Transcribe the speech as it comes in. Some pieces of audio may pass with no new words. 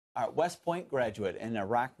West Point graduate and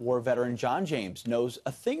Iraq War veteran John James knows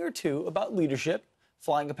a thing or two about leadership,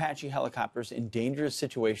 flying Apache helicopters in dangerous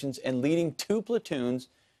situations and leading 2 platoons,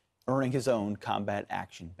 earning his own combat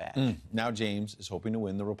action badge. Now James is hoping to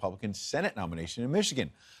win the Republican Senate nomination in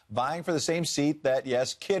Michigan, vying for the same seat that,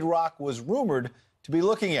 yes, Kid Rock was rumored to be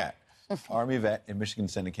looking at. Army vet and Michigan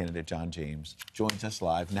Senate candidate John James joins us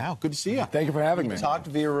live now. Good to see you. Thank you for having me. We talked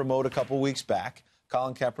via remote a couple weeks back.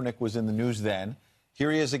 Colin Kaepernick was in the news then.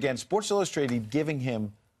 Here he is again. Sports Illustrated giving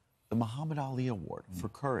him the Muhammad Ali Award for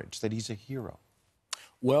courage, that he's a hero.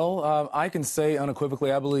 Well, I can say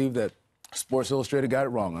unequivocally, I believe that Sports Illustrated got it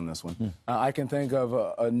wrong on this one. I can think of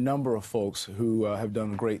a number of folks who have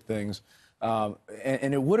done great things. And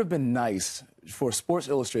it would have been nice for Sports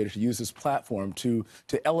Illustrated to use this platform to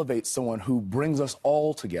elevate someone who brings us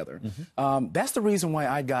all together. That's the reason why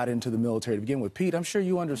I got into the military to begin with. Pete, I'm sure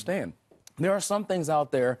you understand. There are some things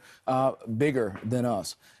out there bigger than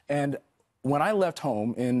us. And when I left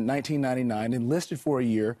home in 1999, enlisted for a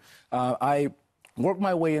year, I worked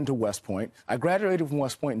my way into West Point. I graduated from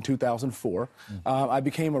West Point in 2004. I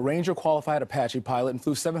became a Ranger qualified Apache pilot and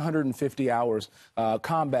flew 750 hours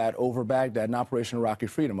combat over Baghdad in Operation Iraqi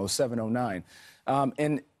Freedom, 0709.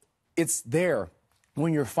 And it's there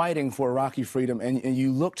when you're fighting for Iraqi freedom and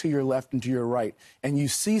you look to your left and to your right and you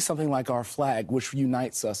see something like our flag, which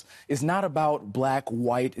unites us. It's not about black,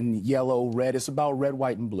 white, and yellow, red. It's about red,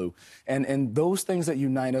 white, and blue. And those things that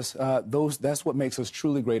unite us, that's what makes us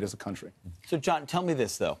truly great as a country. So, John, tell me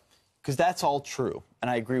this, though, because that's all true, and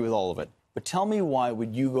I agree with all of it. But tell me why,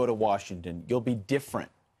 when you go to Washington, you'll be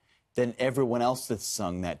different than everyone else that's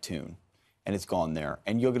sung that tune, and it's gone there.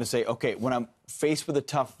 And you're going to say, okay, when I'm faced with a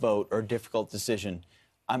tough vote or a difficult decision,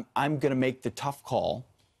 I'm going to make the tough call,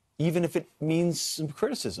 even if it means some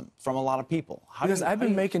criticism from a lot of people. Because I've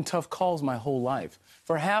been making tough calls my whole life.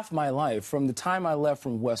 For half my life, from the time I left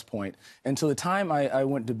from West Point until the time I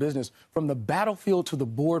went to business, from the battlefield to the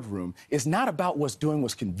boardroom, it's not about what's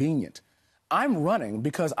convenient. I'm running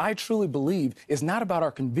because I truly believe it's not about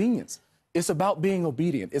our convenience. It's about being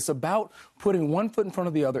obedient. It's about putting one foot in front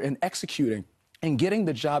of the other and executing and getting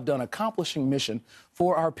the job done, accomplishing mission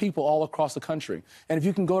for our people all across the country. And if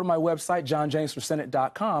you can go to my website,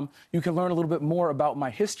 johnjamesforsenate.com, you can learn a little bit more about my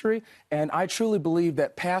history. And I truly believe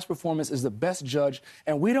that past performance is the best judge.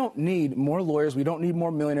 And we don't need more lawyers. We don't need more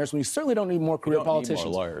millionaires. We certainly don't need more career politicians.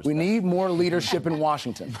 Need more lawyers, we need more leadership in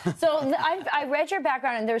Washington. So I read your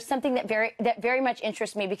background, and there's something that very much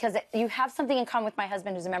interests me, because you have something in common with my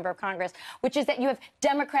husband, who's a member of Congress, which is that you have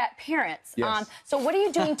Democrat parents. Yes. So what are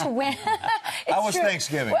you doing to win? How was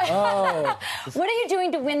Thanksgiving? Oh. What are you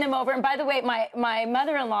doing to win them over? And by the way, my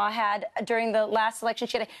mother-in-law had, during the last election,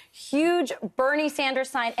 she had a huge Bernie Sanders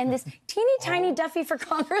sign and this teeny tiny Duffy for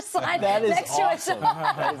Congress sign next to it. That is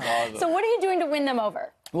awesome. So what are you doing to win them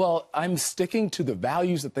over? Well, I'm sticking to the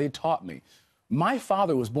values that they taught me. My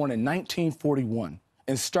father was born in 1941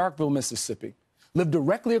 in Starkville, Mississippi, lived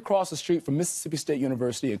directly across the street from Mississippi State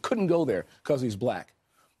University and couldn't go there because he's black,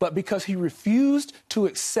 but because he refused to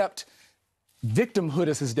accept victimhood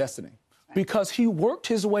as his destiny, because he worked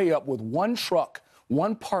his way up with one truck,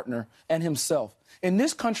 one partner, and himself. In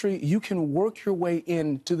this country, you can work your way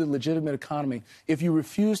into the legitimate economy if you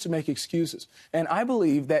refuse to make excuses. And I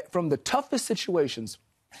believe that from the toughest situations,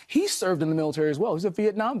 he served in the military as well. He's a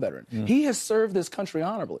Vietnam veteran. He has served this country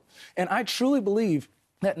honorably. And I truly believe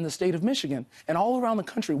that in the state of Michigan and all around the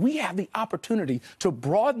country, we have the opportunity to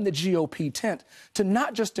broaden the GOP tent to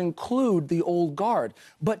not just include the old guard,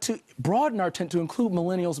 but to broaden our tent to include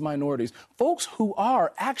millennials and minorities, folks who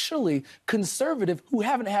are actually conservative, who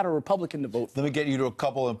haven't had a Republican to vote for. Let me get you to a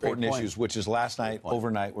couple of important issues, which is last night,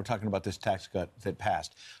 overnight, we're talking about this tax cut that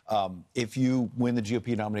passed. If you win the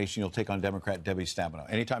GOP nomination, you'll take on Democrat Debbie Stabenow.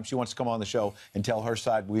 Anytime she wants to come on the show and tell her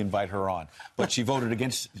side, we invite her on. But she voted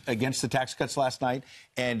against the tax cuts last night.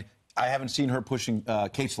 And I haven't seen her pushing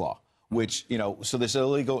Kate's Law, which, so this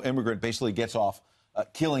illegal immigrant basically gets off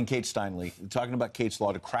killing Kate Steinle, talking about Kate's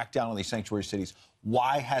Law to crack down on these sanctuary cities.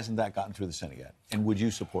 Why hasn't that gotten through the Senate yet? And would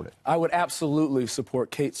you support it? I would absolutely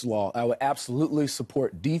support Kate's Law. I would absolutely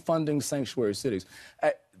support defunding sanctuary cities.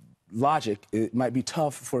 Logic, it might be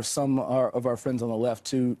tough for some of our friends on the left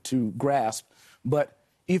to grasp, but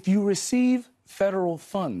if you receive federal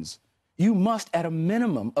funds, you must, at a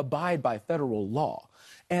minimum, abide by federal law.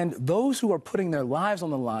 And those who are putting their lives on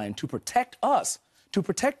the line to protect us, to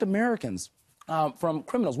protect Americans from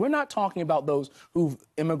criminals, we're not talking about those who've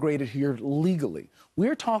immigrated here legally.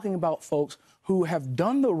 We're talking about folks who have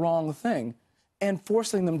done the wrong thing and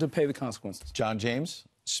forcing them to pay the consequences. John James,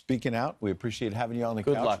 speaking out, we appreciate having you on the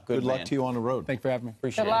couch. Good luck. Good luck to you on the road. Thank you for having me.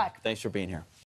 Appreciate it. Good luck. Thanks for being here.